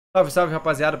Salve, salve,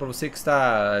 rapaziada, para você que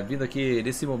está vindo aqui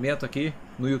nesse momento aqui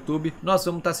no YouTube. Nós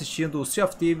vamos estar assistindo o Sea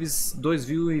of Thieves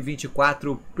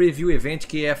 2024 Preview Event,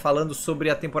 que é falando sobre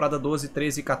a temporada 12,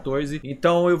 13 e 14.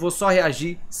 Então eu vou só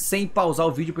reagir sem pausar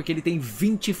o vídeo, porque ele tem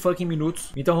 20 fucking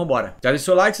minutos. Então vambora. Já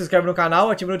deixa o like, se inscreve no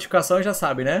canal, ativa a notificação e já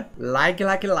sabe, né? Like.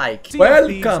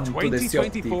 Welcome to the Sea of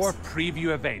Thieves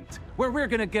Preview Event, where we're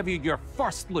going to give you your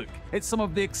first look at some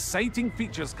of the exciting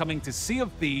features coming to Sea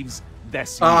of Thieves.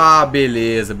 Ah,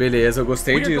 beleza, eu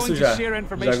gostei disso já.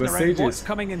 Já gostei disso.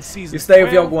 Isso daí eu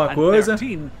vi alguma coisa.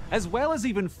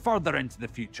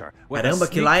 Caramba,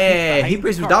 que lá é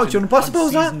Reapers Without, eu não posso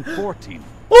pausar.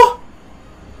 Oh!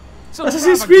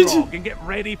 Assassin's Creed!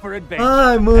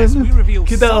 Ai, mano,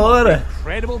 que da hora!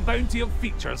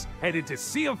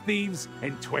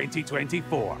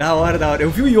 Da hora. Eu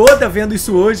vi o Yoda vendo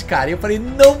isso hoje, cara, e eu falei,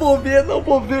 não vou ver.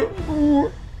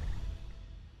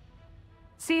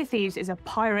 Sea of Thieves is a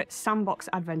pirate sandbox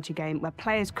adventure game where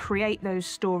players create those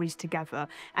stories together.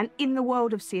 And in the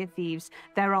world of Sea of Thieves,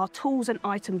 there are tools and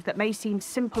items that may seem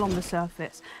simple on the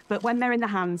surface, but when they're in the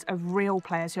hands of real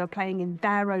players who are playing in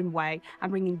their own way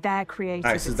and bringing their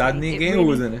creativity, it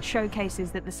really showcases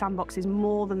that the sandbox is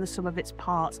more than the sum of its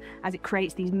parts, as it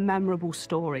creates these memorable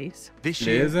stories. This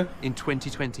year, in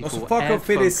 2024, nosso foco é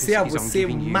oferecer a você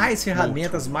mais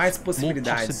ferramentas, mais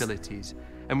possibilidades.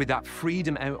 And with that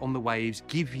freedom out on the waves,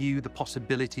 give you the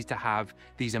possibilities to have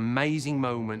these amazing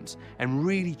moments and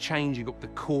really changing up the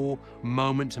core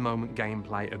moment-to-moment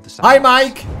gameplay of the sandbox. Hi,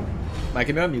 Mike! Mike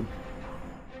é meu amigo.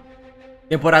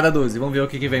 Temporada 12, vamos ver o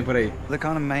que vem por aí. The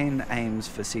kind of main aims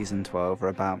for Season 12 are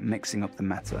about mixing up the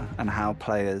meta and how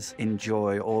players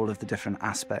enjoy all of the different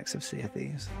aspects of Sea of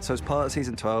Thieves. So as part of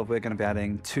Season 12, we're going to be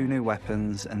adding 2 new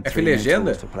weapons and 3 new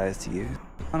tools for players to use.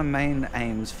 The kind of main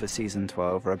aims for Season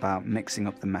 12 are about mixing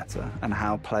up the meta and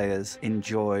how players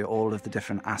enjoy all of the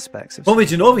different aspects of Sea of Thieves. Vamos ver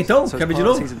de novo então? So Quer ver de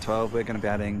novo? Season 12, we're going to be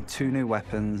adding 2 new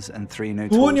weapons and 3 new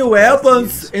tools. 2 new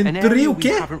weapons and 3 o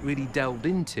quê? We haven't really delved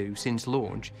into since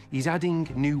launch is adding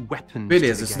new weapons.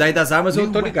 Beleza, isso daí das armas eu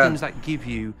tô ligado. Weapons that give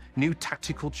you new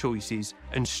tactical choices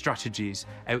and strategies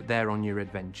out there on your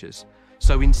adventures.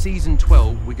 So in Season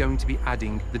 12, we're going to be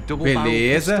adding the double-barrel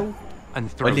pistol.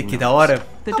 Olha que da hora.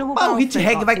 O hit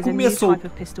reg vai comer solto. Type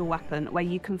of pistol weapon where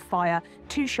you can fire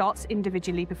 2 shots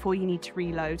individually before you need to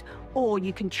reload, or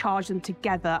you can charge them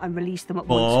together and release them at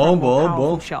once for a more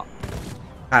powerful shot.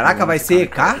 Caraca, vai ser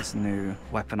EK? This new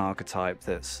weapon archetype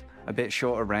that's a bit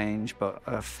shorter range but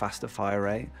a faster fire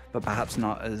rate, but perhaps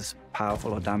not as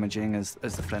powerful or damaging as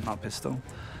the flintlock pistol.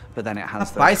 But then it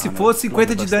has Rapaz, se for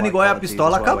 50 de dano igual a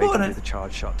pistola, acabou, né? The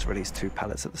charge shot to release 2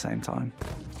 pellets at the same time.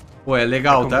 Pô, é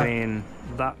legal, tá?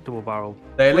 That double barrel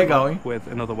é legal, hein? with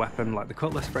another weapon like the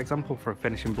cutlass, for example, for a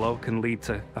finishing blow can lead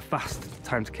to a fast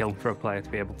time to kill for a player to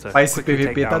be able to. Mas esse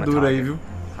PVP tá duro aí, viu?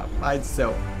 Rapaz do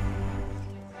céu.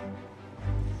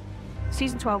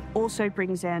 Season 12 also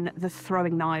brings in the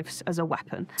throwing knives as a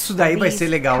weapon. Isso daí vai ser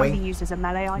legal, hein?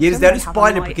 E eles deram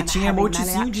spoiler porque tinha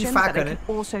emotezinho de faca, né?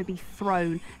 Also be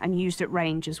thrown and used at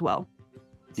range as well.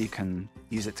 You can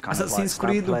use it to kind of like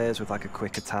stab players with like a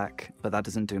quick attack, but that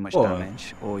doesn't do much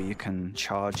damage. Or you can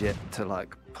charge it to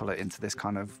like pull it into this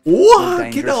kind of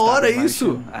que da hora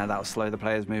isso! And that'll slow the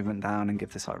player's movement down and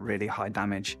give this like really high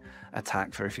damage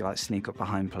attack for if you like sneak up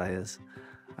behind players.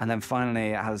 And then finally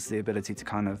it has the ability to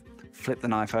kind of flip the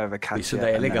knife over, catch it,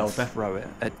 and then throw it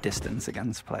at distance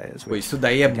against players. Isso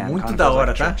daí é muito da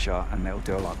hora, tá? And it'll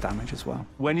do a lot of damage as well.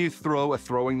 When you throw a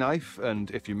throwing knife, and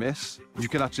if you miss, you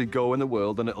can actually go in the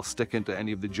world and it'll stick into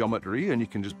any of the geometry, and you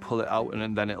can just pull it out,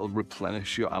 and then it'll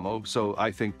replenish your ammo. So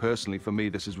I think personally, for me,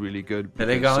 this is really good. É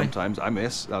legal, hein? Sometimes I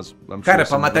miss, as I'm Cara,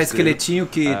 sure pra matar esqueletinho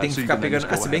que tem que ficar pegando.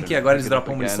 Ah, se bem que agora eles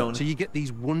dropam munição, né? So you get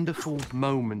these wonderful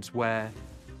moments where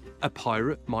a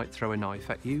pirate might throw a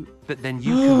knife at you, but then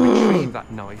you can retrieve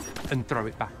that knife and throw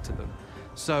it back to them.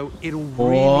 So it'll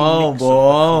really mix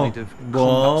up the kind of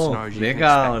combat scenarios you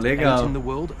can expect out in the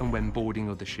world and when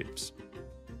boarding other ships.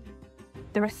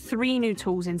 There are 3 new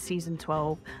tools in Season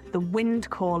 12, the Wind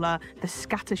Caller, the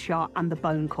Scatter Shot and the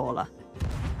Bone Caller.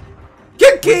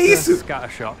 Que é isso? Scatter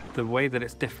shot, the way that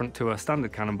it's different to a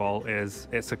standard cannonball is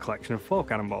it's a collection of 4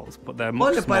 cannonballs, but they're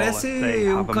much Olha, parece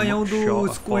o canhão do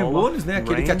Skull and Bones, né?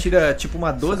 Aquele que atira tipo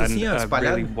uma 12 assim,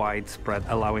 espalhado. Really widespread,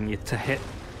 allowing you to hit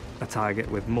a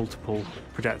target with multiple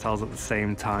projectiles at the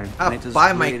same time.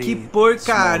 Rapaz, mas que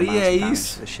porcaria é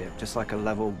isso? Just like a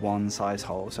level 1 size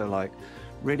hole, so like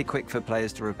really quick for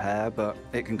players to repair, but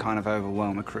it can kind of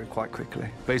overwhelm a crew quite quickly.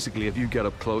 Basically, if you get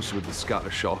up close with the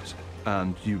scatter shot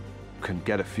and you can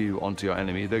get a few onto your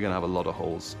enemy, they're going to have a lot of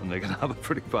holes and they're going to have a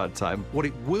pretty bad time. What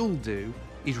it will do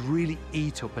is really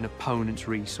eat up an opponent's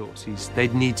resources.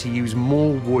 They'd need to use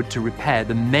more wood to repair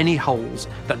the many holes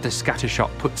that the scattershot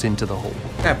puts into the hull.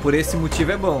 Por esse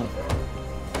motivo é bom.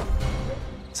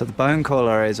 So the bone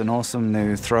caller is an awesome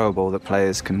new throwable that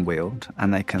players can wield,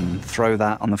 and they can throw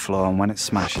that on the floor, and when it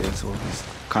smashes, all these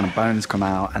kind of bones come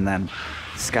out, and then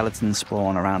skeletons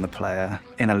spawn around the player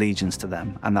in allegiance to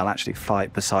them, and they'll actually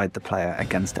fight beside the player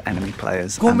against the enemy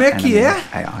players. Como é que é?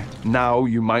 AI. Now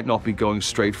you might not be going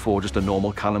straight for just a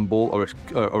normal cannonball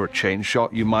or a chain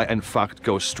shot. You might in fact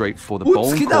go straight for the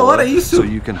bone que da hora caller, isso. so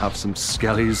you can have some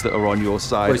skellies that are on your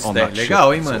side Pois on é, that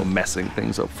legal, hein, ship, mano? so messing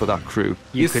things up for that crew.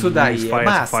 You Isso could daí use é fire to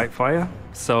massa. fight fire.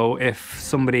 So if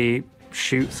somebody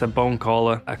shoots a bone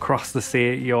caller across the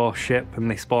sea at your ship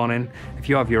and they spawn in, if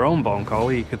you have your own bone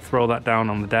caller, you could throw that down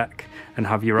on the deck and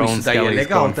have your own Isso daí é skellies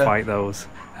legal, go and tá? fight those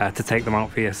to take them out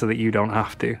for you so that you don't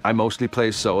have to. I mostly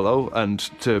play solo, and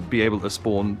to be able to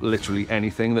spawn literally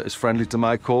anything that is friendly to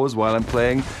my cause while I'm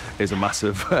playing is a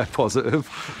massive positive.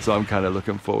 So I'm kind of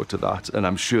looking forward to that, and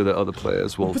I'm sure that other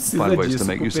players will find ways to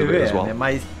make use of it as well. Né?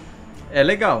 Mas é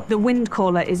legal. The wind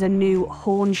caller is a new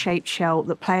horn-shaped shell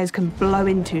that players can blow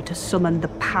into to summon the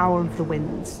power of the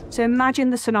winds. So imagine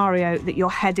the scenario that you're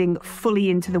heading fully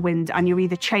into the wind and you're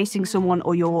either chasing someone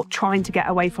or you're trying to get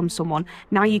away from someone.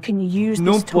 Now you can use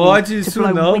Não this tool pode to isso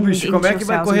blow não, wind bicho. into Como é que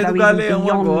vai yourselves correr and do go even galeão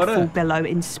beyond agora? full billow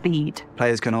in speed.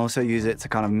 Players can also use it to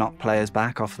kind of knock players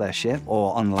back off their ship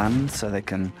or on land, so they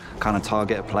can kind of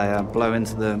target a player, blow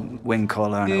into the wind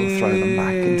caller, and it'll throw them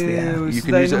back into the air. You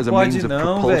can use it as a means of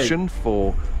propulsion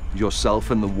for yourself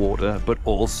in the water, but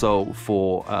also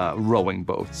for rowing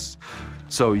boats.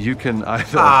 So you can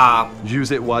either use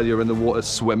it while you're in the water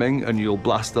swimming and you'll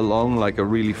blast along like a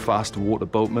really fast water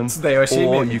boatman,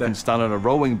 or you can stand on a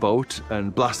rowing boat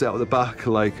and blast it out the back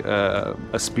like a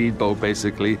speedboat,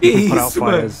 basically. You can put out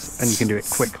fires and you can do it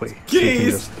quickly. So you can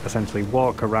just essentially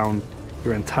walk around,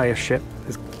 your entire ship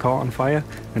is caught on fire,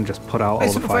 and just put out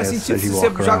all the fires as you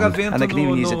walk around. And they can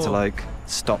even use it to like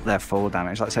stop their fall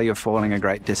damage. Like say you're falling a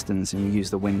great distance and you use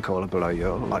the wind caller below you,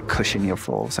 like cushion your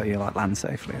fall so you like land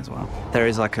safely as well. There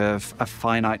is like a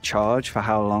finite charge for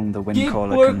how long the wind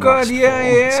caller can last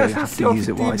for, so you have to use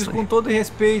it wisely. Com todo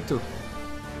respeito.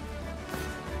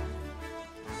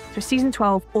 So Season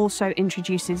 12 also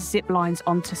introduces zip lines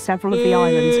onto several of the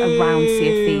islands around Sea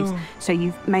of Thieves. So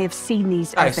you may have seen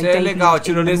these as Isso they é legal.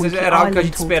 Tirolesa era algo que a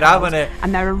gente esperava, né?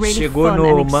 And they're a really Chegou fun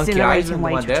no and Monkey exhilarating Island,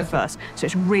 way uma to dessas. traverse. So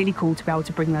it's really cool to be able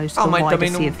to bring those to the mas wider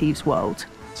também Sea of Thieves world.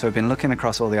 So we've been looking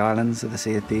across all the islands of the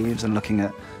Sea of Thieves and looking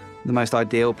at the most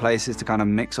ideal places to kind of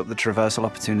mix up the traversal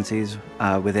opportunities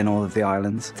within all of the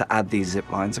islands to add these zip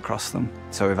lines across them.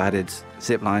 So we've added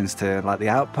zip lines to like the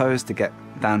outpost to get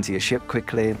down to your ship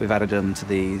quickly. We've added them to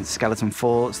the skeleton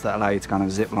forts that allow you to kind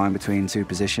of zip line between two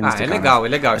positions. É legal, é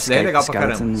legal. Isso é legal pra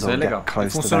caramba. Skeletons Isso or é legal. get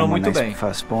close to Funcionou them when muito they bem.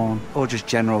 first spawn. Or just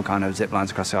general kind of zip lines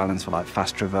across the islands for like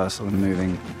fast traversal and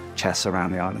moving chests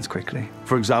around the islands quickly.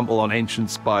 For example, on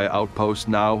Ancient Spire Outpost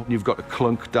now, you've got to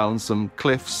clunk down some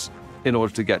cliffs in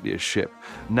order to get to your ship.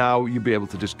 Now you'll be able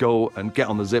to just go and get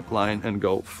on the zip line and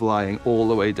go flying all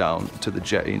the way down to the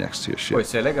jetty next to your ship. Pô,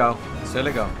 isso é legal. Isso é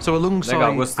legal. So alongside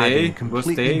Legal, gostei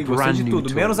completely gostei brand de new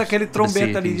tudo. Menos tools aquele to the Sea trombeta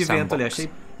of ali Thieves de vento ali. sandbox. Achei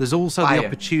There's also the fire.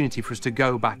 opportunity for us to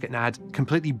go back and add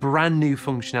completely brand new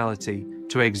functionality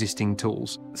to existing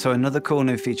tools. So another cool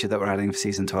new feature that we're adding for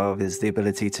Season 12 is the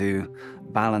ability to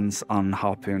balance on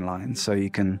harpoon lines. So you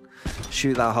can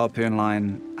shoot that harpoon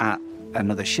line at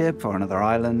another ship or another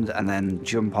island and then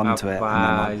jump onto it and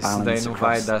then like balance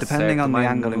across. Depending on the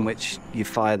angle in which you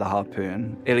fire the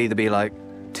harpoon, it'll either be like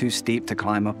too steep to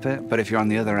climb up it, but if you're on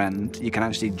the other end, you can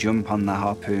actually jump on the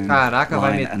harpoon Caraca,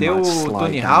 vai line and meter like o slide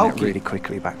Tony down it Hawk? really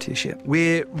quickly back to your ship.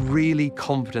 We're really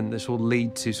confident this will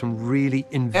lead to some really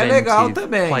legal inventive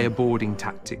também. player boarding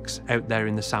tactics out there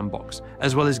in the sandbox,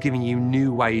 as well as giving you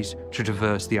new ways to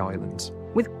traverse the islands.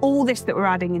 With all this that we're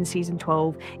adding in Season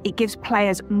 12, it gives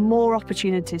players more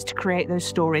opportunities to create those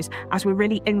stories as we're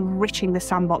really enriching the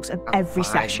sandbox of every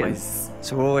session.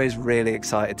 So we're always really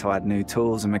excited to add new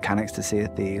tools and mechanics to Sea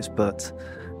of Thieves, but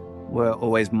we're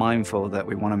always mindful that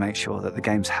we want to make sure that the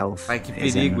game's health Ai, que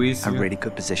is in perigo isso, a viu? really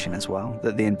good position as well,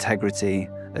 that the integrity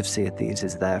of Sea of Thieves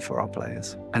is there for our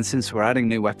players. And since we're adding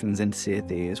new weapons into Sea of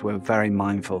Thieves, we're very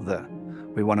mindful that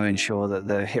we want to ensure that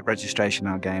the hit registration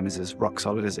in our game is as rock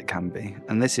solid as it can be.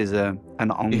 And this is an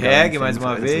ongoing thing for us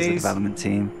as a development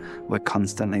team. We're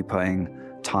constantly putting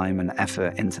time and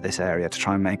effort into this area to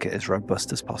try and make it as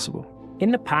robust as possible.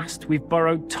 In the past, we've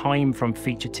borrowed time from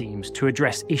feature teams to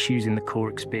address issues in the core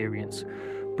experience,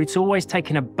 but it's always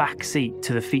taken a backseat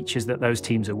to the features that those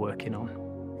teams are working on.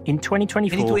 In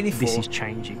 2024, this is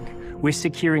changing. we're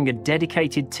securing a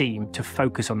dedicated team to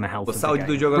focus on the health of the saúde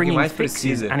do game, jogo é o que bringing mais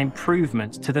fixes precisa. and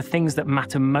improvements to the things that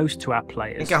matter most to our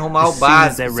players Tem que arrumar o as soon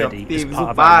as they're básico, ready as part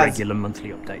of our regular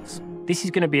monthly updates. This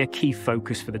is going to be a key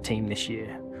focus for the team this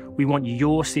year. We want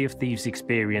your Sea of Thieves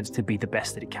experience to be the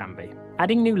best that it can be.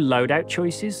 Adding new loadout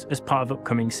choices as part of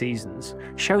upcoming seasons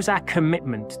shows our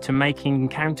commitment to making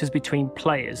encounters between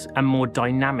players a more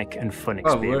dynamic and fun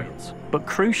experience. But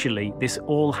crucially, this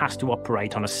all has to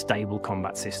operate on a stable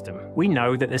combat system. We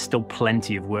know that there's still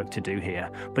plenty of work to do here,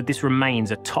 but this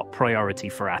remains a top priority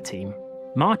for our team.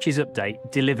 March's update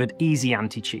delivered Easy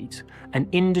Anti-Cheat, an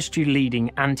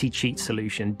industry-leading anti-cheat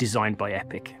solution designed by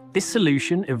Epic. This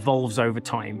solution evolves over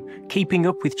time, keeping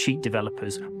up with cheat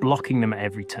developers, blocking them at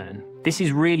every turn. This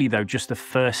is really, though, just the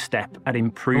first step at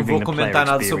improving the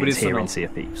player experience here in Sea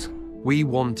of Thieves. We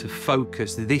want to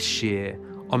focus this year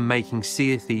on making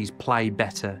Sea of Thieves play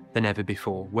better than ever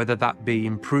before, whether that be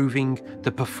improving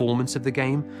the performance of the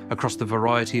game across the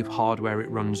variety of hardware it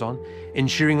runs on,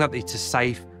 ensuring that it's a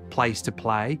safe place to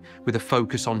play with a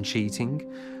focus on cheating,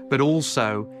 but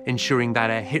also ensuring that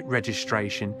our hit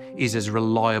registration is as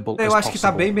reliable as possible. Eu acho que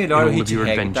tá bem melhor o hit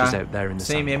reg, tá?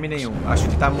 Sem meme nenhum. Acho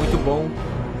que tá muito bom.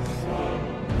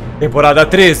 Temporada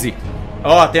 13.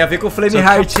 Ó, tem a ver com Flame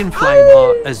Heart. Captain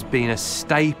Flameheart has been a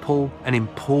staple and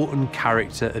important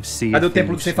character of Sea of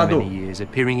Thieves for many years,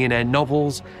 appearing in our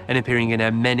novels and appearing in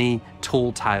our many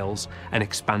tall tales and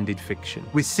expanded fiction.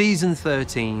 With season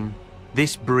 13,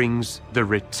 this brings the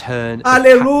return of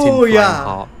Captain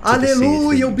Flameheart to the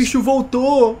Sea of Thieves. O bicho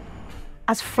voltou.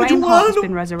 As Flameheart has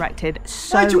been resurrected,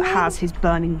 so has his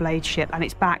Burning Blade ship, and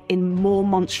it's back in more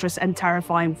monstrous and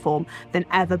terrifying form than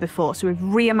ever before. So we've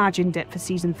reimagined it for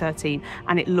season 13,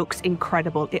 and it looks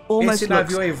incredible. It almost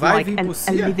looks like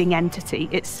a living entity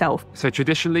itself. So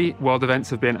traditionally, world events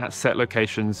have been at set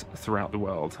locations throughout the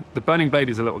world. The Burning Blade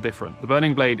is a little different. The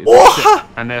Burning Blade is a ship,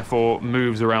 and therefore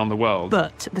moves around the world.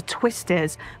 But the twist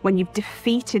is, when you've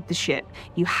defeated the ship,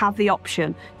 you have the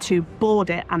option to board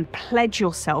it and pledge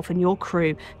yourself and your crew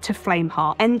to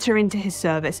Flameheart, enter into his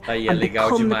service, and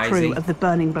become the crew of the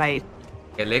Burning Blade.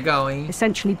 É legal, hein?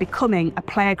 Essentially becoming a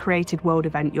player-created world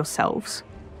event yourselves.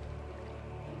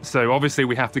 So obviously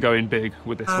we have to go in big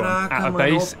with this one. At a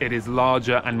base, it is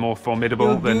larger and more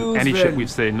formidable than any ship we've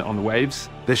seen on the waves.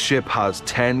 This ship has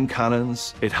 10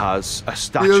 cannons. It has a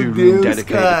statue room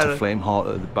dedicated to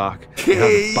Flameheart at the back. It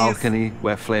has a balcony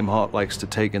where Flameheart likes to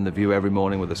take in the view every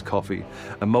morning with his coffee.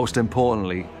 And most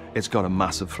importantly, it's got a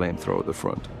massive flamethrower at the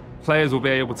front. Players will be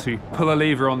able to pull a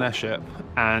lever on their ship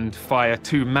and fire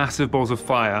 2 massive balls of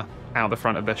fire out the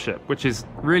front of their ship, which is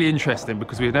really interesting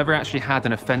because we've never actually had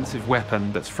an offensive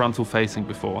weapon that's frontal facing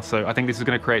before. So I think this is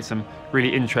going to create some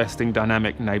really interesting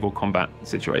dynamic naval combat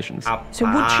situations. So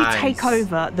once you take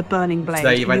over the Burning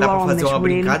Blade, you are on this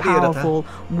really powerful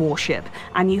warship,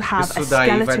 and you have a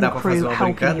skeleton crew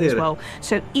helping you as well.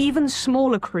 So even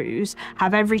smaller crews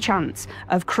have every chance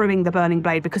of crewing the Burning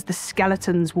Blade because the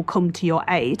skeletons will come to your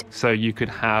aid. So you could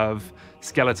have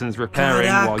skeletons repairing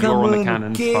while you're on the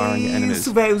cannons firing at enemies.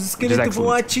 But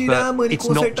it's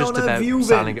not just about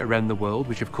sailing around the world,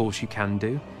 which of course you can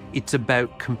do. It's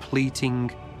about completing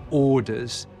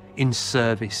orders in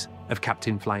service of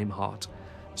Captain Flameheart.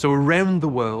 So around the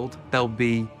world, there'll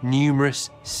be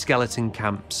numerous skeleton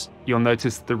camps. You'll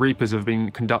notice the Reapers have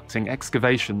been conducting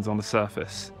excavations on the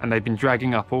surface, and they've been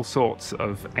dragging up all sorts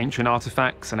of ancient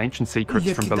artifacts and ancient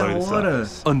secrets from below the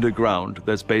surface. Underground,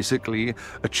 there's basically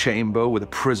a chamber with a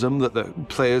prism that the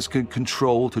players can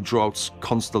control to draw out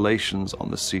constellations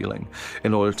on the ceiling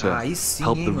in order to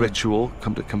help the ritual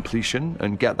come to completion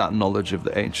and get that knowledge of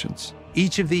the ancients.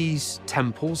 Each of these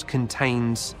temples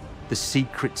contains the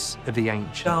secrets of the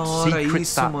ancients,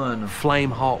 secrets that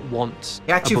Flameheart wants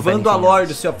ativando a lore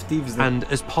do Sea of Thieves, né? And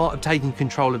as part of taking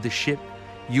control of the ship,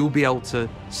 you'll be able to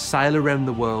sail around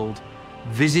the world,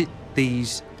 visit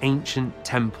these ancient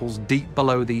temples deep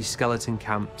below these skeleton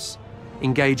camps,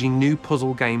 engaging new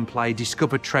puzzle gameplay,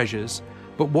 discover treasures,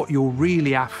 but what you're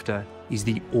really after is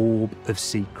the Orb of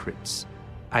Secrets,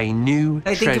 a new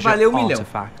treasure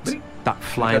artifact that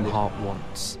Flameheart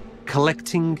wants.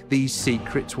 Collecting these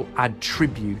secrets will add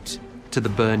tribute to the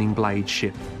Burning Blade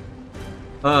ship.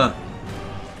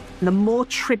 The more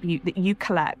tribute that you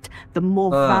collect, the more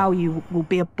value will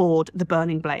be aboard the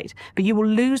Burning Blade. But you will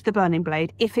lose the Burning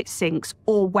Blade if it sinks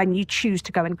or when you choose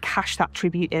to go and cash that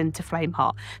tribute into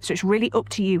Flameheart. So it's really up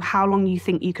to you how long you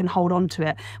think you can hold on to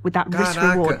it with that risk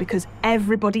reward, because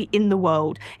everybody in the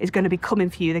world is going to be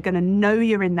coming for you. They're going to know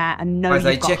you're in there and know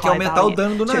you've got high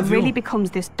value. So it really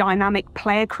becomes this dynamic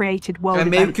player-created world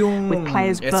event with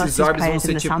players versus players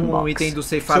in the sandbox.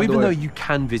 So even though you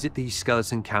can visit these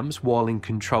skeleton camps while in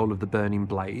control of the Burning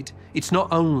Blade, it's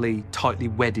not only tightly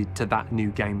wedded to that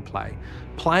new gameplay,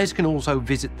 players can also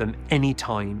visit them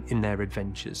anytime in their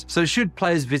adventures. So should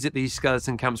players visit these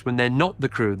skeleton camps when they're not the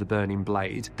crew of the Burning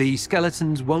Blade, the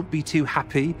skeletons won't be too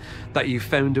happy that you've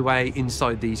found a way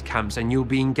inside these camps, and you'll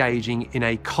be engaging in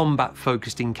a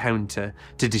combat-focused encounter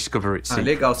to discover its secrets.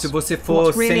 Legal. Se você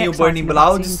for sem o Burning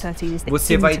Blades,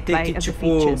 você vai ter que,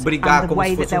 tipo, brigar como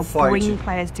se fosse forte.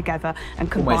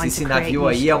 Pô, mas esse navio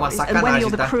aí é uma sacanagem, tá? And whether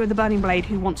you're the crew of the Burning Blade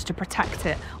who wants to protect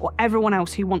it, or everyone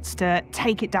else who wants to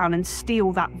take it down and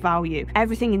steal that value,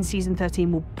 everything in Season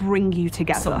 13 will bring you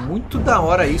together. Nossa, muito da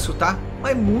hora isso, tá?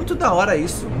 Mas muito da hora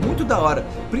isso, muito da hora.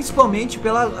 Principalmente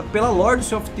pela lore do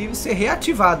Sea of Thieves ser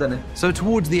reativada, né? So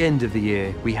towards the end of the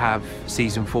year, we have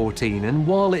Season 14, and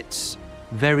while it's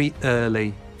very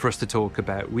early for us to talk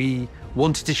about, we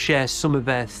wanted to share some of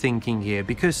our thinking here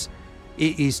because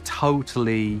it is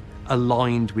totally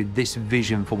aligned with this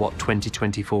vision for what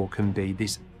 2024 can be,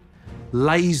 this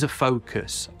laser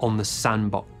focus on the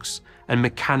sandbox and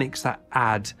mechanics that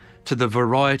add to the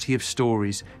variety of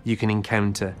stories you can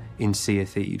encounter in Sea of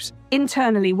Thieves.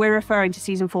 Internally, we're referring to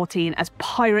Season 14 as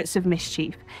Pirates of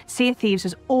Mischief. Sea of Thieves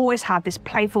has always had this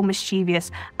playful,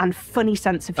 mischievous, and funny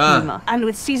sense of humour. And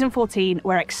with Season 14,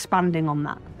 we're expanding on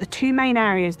that. The two main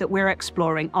areas that we're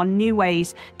exploring are new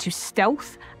ways to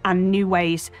stealth and new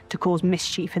ways to cause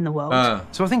mischief in the world.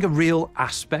 So I think a real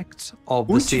aspect of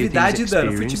the Sea of Thieves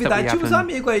experience that we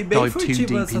haven't dived too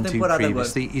deep into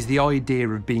previously is the idea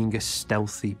of being a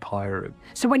stealthy pirate.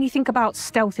 So when you think about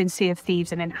stealth in Sea of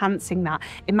Thieves and enhancing that,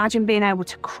 imagine being able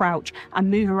to crouch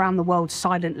and move around the world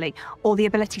silently, or the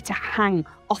ability to hang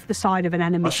off the side of an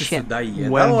enemy ship. When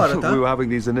we were having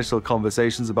these initial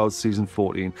conversations about Season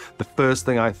 14, the first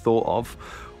thing I thought of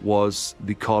was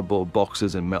the cardboard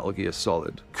boxes in Metal Gear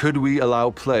Solid. Could we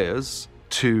allow players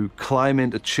to climb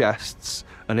into chests,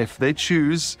 and if they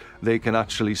choose, they can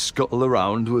actually scuttle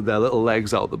around with their little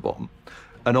legs out the bottom?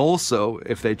 And also,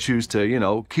 if they choose to, you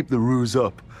know, keep the ruse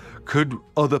up, could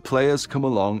other players come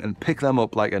along and pick them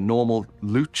up like a normal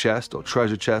loot chest or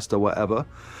treasure chest or whatever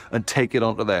and take it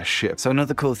onto their ship? So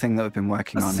another cool thing that we've been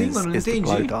working on is the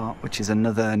blow dart, which is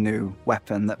another new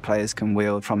weapon that players can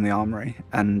wield from the armory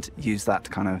and use that to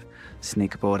kind of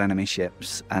sneak aboard enemy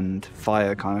ships and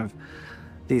fire kind of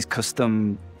these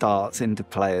custom darts into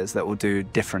players that will do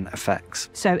different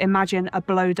effects. So imagine a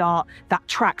blow dart that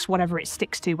tracks whatever it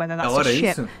sticks to, whether that's a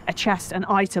ship, a chest, an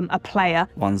item, a player.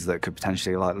 Ones that could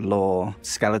potentially like lure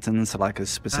skeletons to like a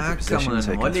specific position,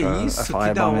 so you can throw a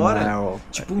firebomb in there, or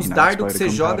tipo uns dardos que você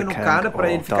joga no cara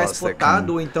para ele ficar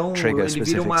explotado, ou então trigger ele vira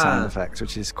specific sound effects,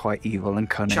 which is quite evil and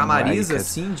cunning. Chamariz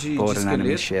assim de board an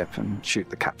enemy ship and shoot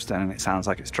the capstan and it sounds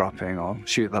like it's dropping, or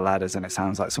shoot the ladders and it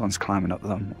sounds like someone's climbing up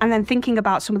them. And then thinking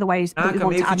about some of the ways that we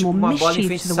want to add more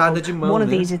mischief to the world, one of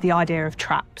these is the idea of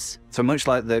traps. So much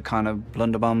like the kind of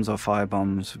blunderbombs or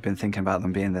firebombs, we've been thinking about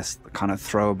them being this kind of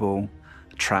throwable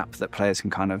trap that players can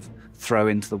kind of throw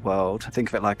into the world. Think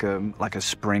of it like a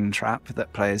spring trap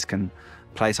that players can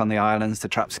place on the islands to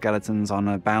trap skeletons on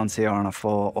a bounty or on a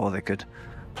fort, or they could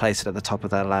place it at the top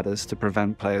of their ladders to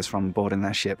prevent players from boarding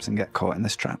their ships and get caught in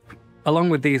this trap. Along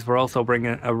with these, we're also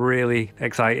bringing a really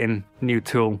exciting new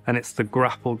tool, and it's the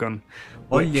grapple gun.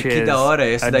 Olha que da hora,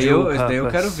 esse daí eu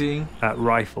quero ver, hein?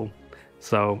 Rifle.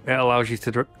 So it allows you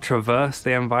to traverse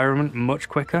the environment much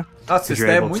quicker. Nossa, isso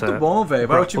daí é muito bom, velho.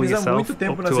 Vai otimizar muito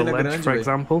tempo na cena grande, for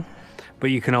example. But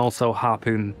you can also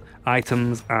harpoon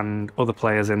items and other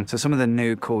players in. So some of the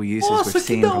new cool uses we've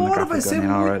seen from the grapple gun in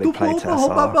our early playtests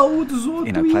are,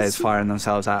 you know, players firing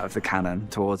themselves out of the cannon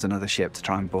towards another ship to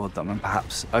try and board them, and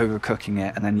perhaps overcooking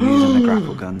it and then using the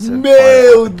grapple gun to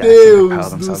fire up the deck and propel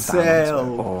themselves down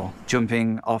onto it, or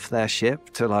jumping off their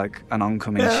ship to like an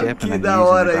oncoming ship and then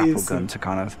using the grapple gun to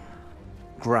kind of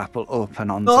grapple up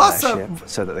and onto their ship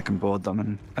so that they can board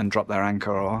them and drop their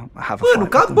anchor or have a fight.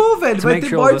 Acabou, velho. Vai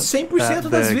ter board 100% das vezes,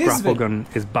 velho. The grapple gun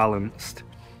is balanced.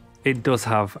 It does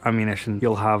have ammunition.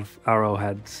 You'll have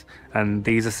arrowheads, and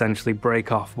these essentially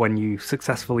break off when you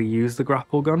successfully use the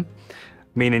grapple gun,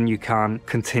 meaning you can't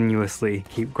continuously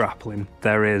keep grappling.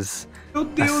 There is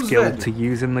a skill to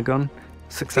using the gun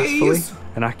successfully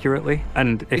and accurately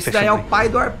and efficiently. Esse daí é o pai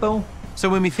do arpão. So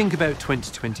when we think about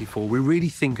 2024, we really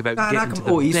think about getting to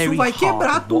the very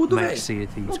heart of what makes Sea of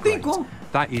Thieves great.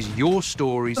 That is your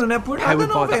stories, não é por nada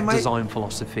powered não, by that mas design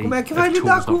philosophy como é que vai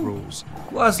lidar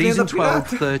com as Season lendas 12,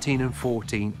 pirata? 13 and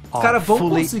 14 Os caras are vão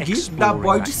fully conseguir dar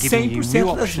boy de exploring that, giving you 100%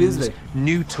 new das vezes, options, velho.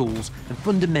 new tools, and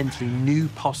fundamentally new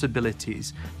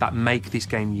possibilities that make this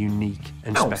game unique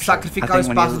and Não, special. sacrificar o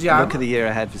espaço de arma. arma. Look at the year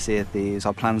ahead for Sea of Thieves,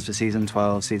 our plans for Season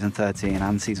 12, Season 13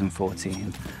 and Season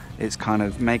 14. It's kind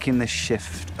of making this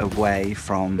shift away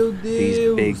from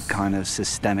these big kind of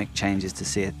systemic changes to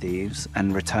Sea of Thieves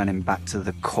and returning back to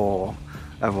the core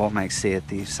of what makes Sea of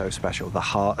Thieves so special, the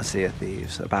heart of Sea of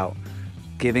Thieves, about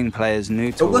giving players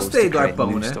new tools to create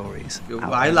new stories.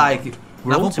 I like it.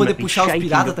 Nós vamos poder puxar os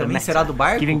piratas também, será do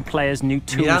barco? Giving players new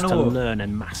tools to learn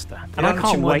and master. And I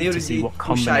can't wait to see what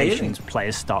combinations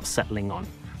players start settling on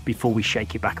before we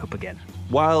shake it back up again.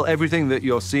 While everything that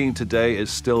you're seeing today is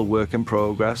still work in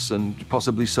progress and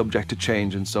possibly subject to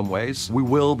change in some ways, we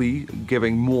will be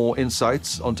giving more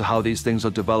insights onto how these things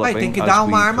are developing Tem que as dar we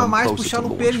uma arma a come mais closer puxar to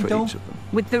no launch pelo, for então. each of them.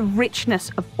 With the richness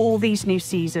of all these new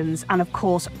seasons and of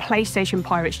course PlayStation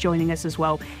Pirates joining us as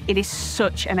well, it is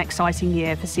such an exciting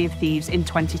year for Sea of Thieves in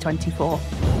 2024.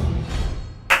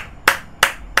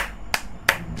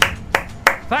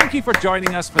 Thank you for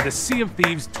joining us for the Sea of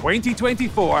Thieves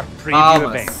 2024 preview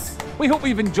event. We hope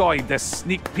you've enjoyed this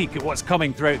sneak peek at what's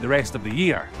coming throughout the rest of the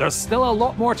year. There's still a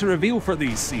lot more to reveal for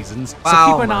these seasons, so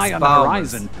keep an eye on the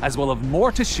horizon, as we'll have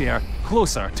more to share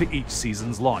closer to each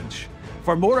season's launch.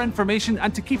 For more information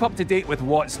and to keep up to date with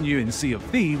what's new in Sea of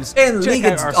Thieves, and check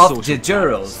Liga out our of social Jurels.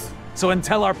 channels. So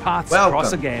until our paths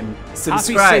cross again,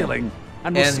 subscribe, happy sailing,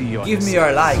 and we'll see you on give the me sea.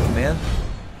 your like, man.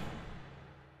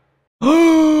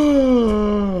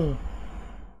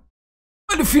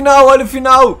 Olha o final, olha o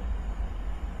final!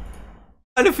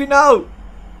 Olha o final!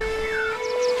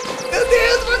 Meu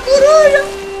Deus, uma coruja!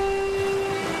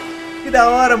 Que da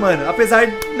hora, mano. Apesar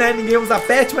de ninguém usar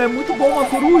pet, mas é muito bom uma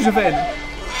coruja, velho.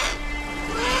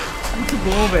 Muito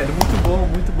bom, velho. Muito bom,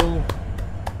 muito bom.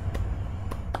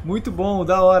 Muito bom,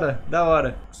 da hora, da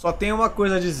hora. Só tenho uma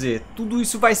coisa a dizer. Tudo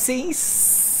isso vai ser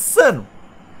insano.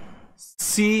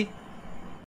 Se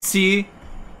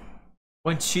o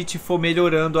anti-cheat for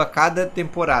melhorando a cada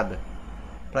temporada.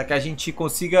 Para que a gente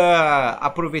consiga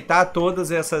aproveitar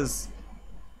todas essas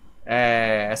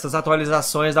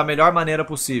atualizações da melhor maneira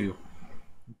possível.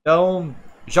 Então,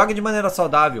 jogue de maneira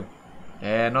saudável.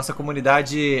 Nossa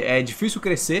comunidade é difícil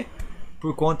crescer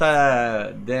por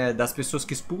conta das pessoas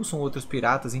que expulsam outros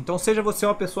piratas. Então seja você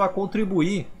uma pessoa a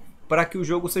contribuir para que o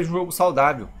jogo seja um jogo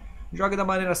saudável. Jogue da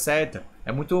maneira certa.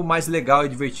 É muito mais legal e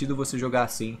divertido você jogar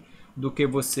assim do que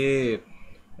você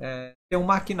ter um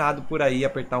maquinado por aí,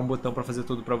 apertar um botão para fazer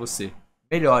tudo para você.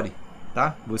 Melhore,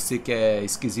 tá? Você que é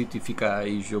esquisito e fica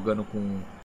aí jogando com...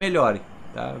 Melhore,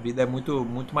 tá? A vida é muito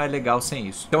mais legal sem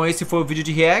isso. Então esse foi o vídeo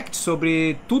de react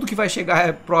sobre tudo que vai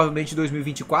chegar provavelmente em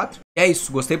 2024. É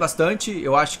isso, gostei bastante.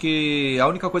 Eu acho que a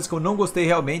única coisa que eu não gostei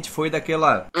realmente foi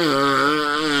daquela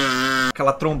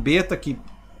trombeta que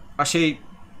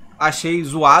achei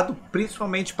zoado,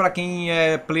 principalmente pra quem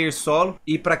é player solo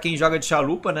e pra quem joga de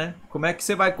chalupa, né? Como é que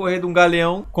você vai correr de um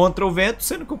galeão contra o vento,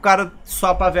 sendo que o cara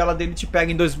só a vela dele te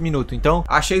pega em 2 minutos? Então,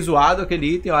 achei zoado aquele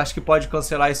item, eu acho que pode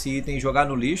cancelar esse item e jogar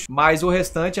no lixo. Mas o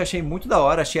restante achei muito da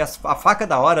hora, achei a faca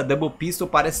da hora, double pistol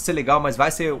parece ser legal, mas vai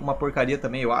ser uma porcaria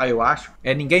também, eu acho.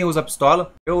 Ninguém usa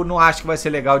pistola, eu não acho que vai ser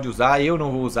legal de usar, eu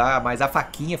não vou usar, mas a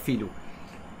faquinha, filho,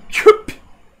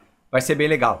 vai ser bem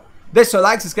legal. Deixe seu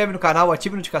like, se inscreve no canal,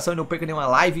 ative a notificação e não perca nenhuma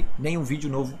live, nenhum vídeo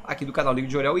novo aqui do canal Liga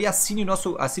do Jorel. E assine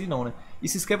nosso... Assine não, né? E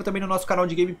se inscreva também no nosso canal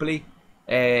de gameplay,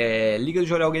 Liga do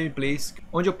Jorel Gameplays,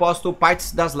 onde eu posto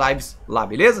partes das lives lá,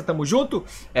 beleza? Tamo junto?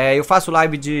 Eu faço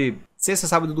live de sexta,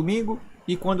 sábado e domingo,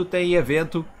 e quando tem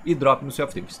evento e drop no Sea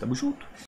of Thieves. Tamo junto?